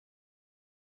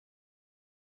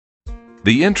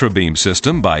The INTRABEAM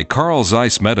system by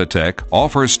Zeiss Meditec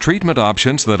offers treatment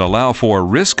options that allow for a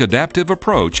risk-adaptive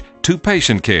approach to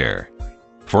patient care.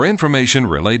 For information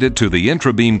related to the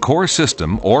INTRABEAM core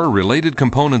system or related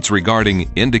components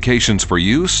regarding indications for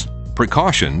use,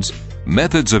 precautions,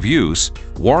 methods of use,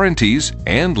 warranties,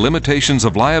 and limitations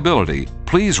of liability,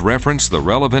 please reference the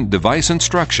relevant device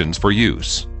instructions for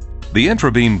use. The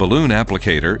INTRABEAM balloon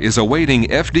applicator is awaiting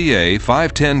FDA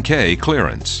 510(k)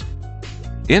 clearance.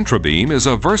 INTRABEAM is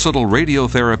a versatile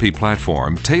radiotherapy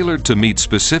platform tailored to meet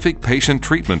specific patient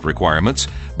treatment requirements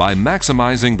by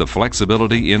maximizing the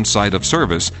flexibility in site of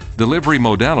service, delivery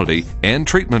modality, and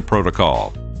treatment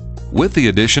protocol. With the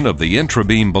addition of the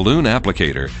INTRABEAM balloon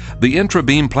applicator, the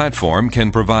INTRABEAM platform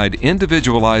can provide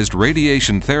individualized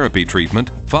radiation therapy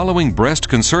treatment following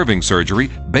breast-conserving surgery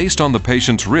based on the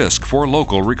patient's risk for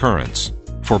local recurrence.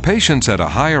 For patients at a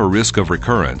higher risk of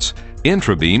recurrence,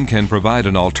 INTRABEAM can provide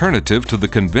an alternative to the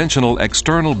conventional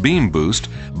external beam boost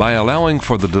by allowing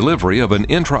for the delivery of an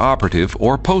intraoperative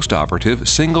or postoperative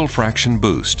single-fraction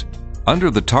boost.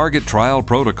 Under the target trial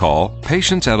protocol,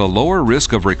 patients at a lower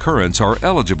risk of recurrence are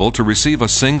eligible to receive a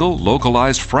single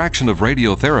localized fraction of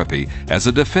radiotherapy as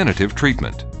a definitive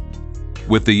treatment.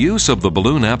 With the use of the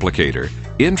balloon applicator,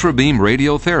 INTRABEAM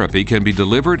radiotherapy can be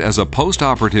delivered as a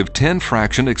postoperative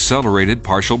 10-fraction accelerated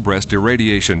partial breast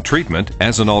irradiation treatment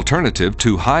as an alternative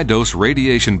to high-dose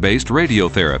radiation-based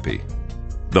radiotherapy.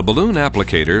 The balloon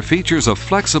applicator features a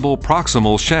flexible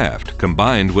proximal shaft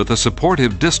combined with a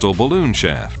supportive distal balloon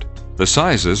shaft. The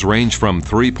sizes range from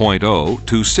 3.0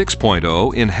 to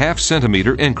 6.0 in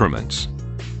half-centimeter increments.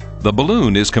 The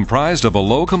balloon is comprised of a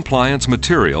low-compliance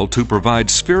material to provide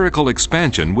spherical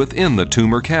expansion within the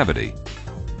tumor cavity.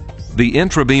 The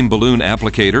INTRABEAM balloon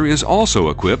applicator is also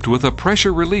equipped with a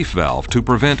pressure relief valve to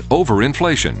prevent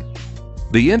overinflation.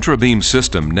 The INTRABEAM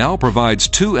system now provides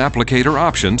two applicator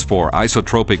options for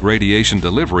isotropic radiation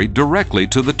delivery directly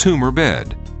to the tumor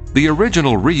bed: the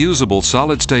original reusable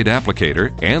solid-state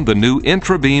applicator and the new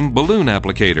INTRABEAM balloon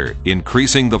applicator,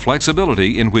 increasing the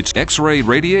flexibility in which X-ray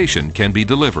radiation can be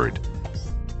delivered.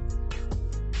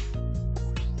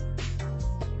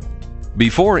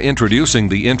 Before introducing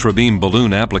the INTRABEAM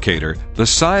balloon applicator, the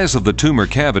size of the tumor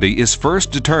cavity is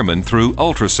first determined through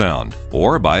ultrasound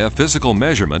or by a physical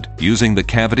measurement using the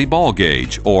cavity ball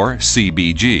gauge, or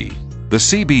CBG. The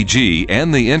CBG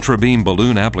and the INTRABEAM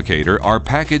balloon applicator are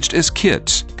packaged as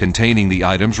kits containing the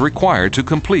items required to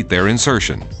complete their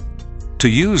insertion. To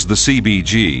use the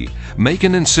CBG, make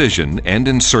an incision and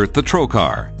insert the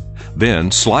trocar.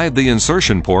 Then slide the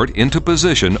insertion port into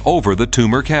position over the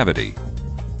tumor cavity.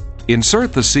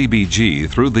 Insert the CBG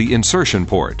through the insertion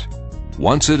port.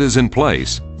 Once it is in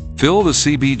place, fill the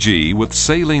CBG with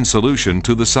saline solution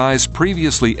to the size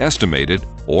previously estimated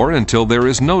or until there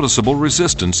is noticeable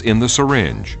resistance in the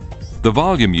syringe. The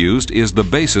volume used is the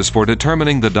basis for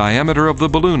determining the diameter of the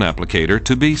balloon applicator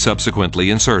to be subsequently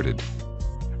inserted.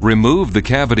 Remove the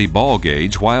cavity ball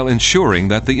gauge while ensuring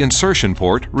that the insertion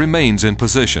port remains in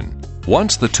position.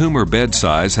 Once the tumor bed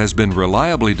size has been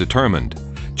reliably determined,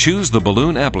 choose the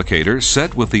balloon applicator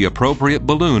set with the appropriate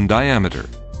balloon diameter.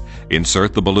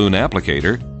 Insert the balloon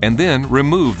applicator and then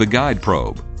remove the guide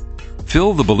probe.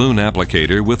 Fill the balloon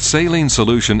applicator with saline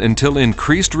solution until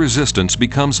increased resistance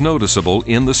becomes noticeable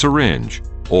in the syringe,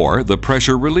 or the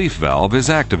pressure relief valve is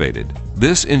activated.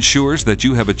 This ensures that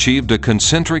you have achieved a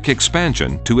concentric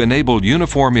expansion to enable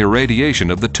uniform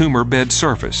irradiation of the tumor bed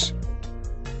surface.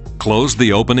 Close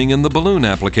the opening in the balloon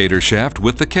applicator shaft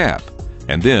with the cap,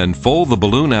 and then fold the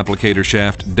balloon applicator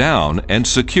shaft down and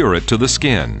secure it to the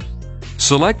skin.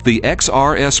 Select the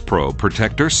XRS probe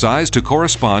protector sized to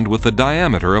correspond with the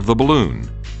diameter of the balloon.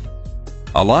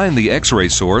 Align the X-ray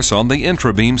source on the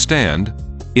INTRABEAM stand.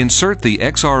 Insert the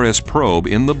XRS probe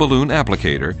in the balloon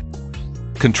applicator.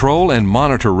 Control and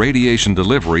monitor radiation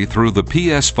delivery through the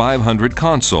PS500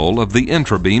 console of the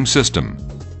INTRABEAM system.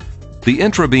 The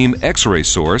INTRABEAM X-ray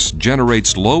source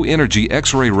generates low-energy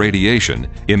X-ray radiation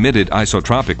emitted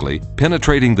isotropically,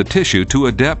 penetrating the tissue to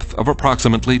a depth of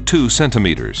approximately 2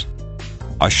 centimeters.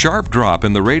 A sharp drop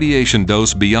in the radiation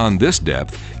dose beyond this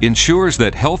depth ensures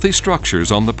that healthy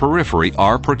structures on the periphery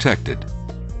are protected.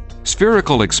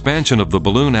 Spherical expansion of the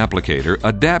balloon applicator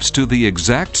adapts to the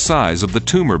exact size of the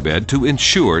tumor bed to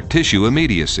ensure tissue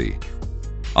immediacy.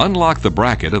 Unlock the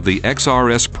bracket of the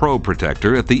XRS probe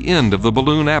protector at the end of the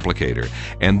balloon applicator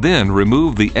and then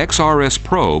remove the XRS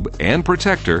probe and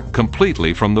protector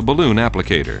completely from the balloon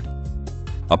applicator.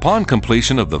 Upon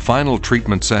completion of the final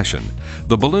treatment session,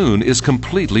 the balloon is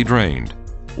completely drained.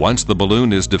 Once the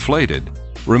balloon is deflated,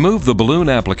 Remove the balloon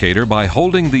applicator by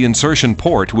holding the insertion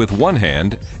port with one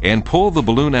hand and pull the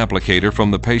balloon applicator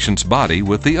from the patient's body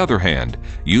with the other hand,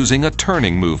 using a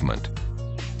turning movement.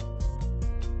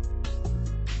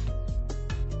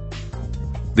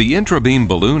 The INTRABEAM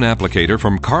balloon applicator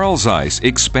from Carl Zeiss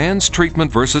expands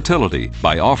treatment versatility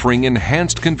by offering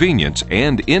enhanced convenience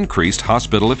and increased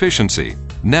hospital efficiency.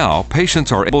 Now,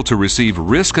 patients are able to receive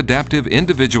risk-adaptive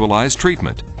individualized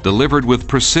treatment delivered with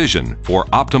precision for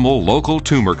optimal local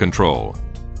tumor control.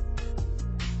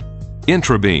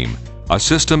 INTRABEAM, a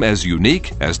system as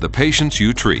unique as the patients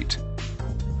you treat.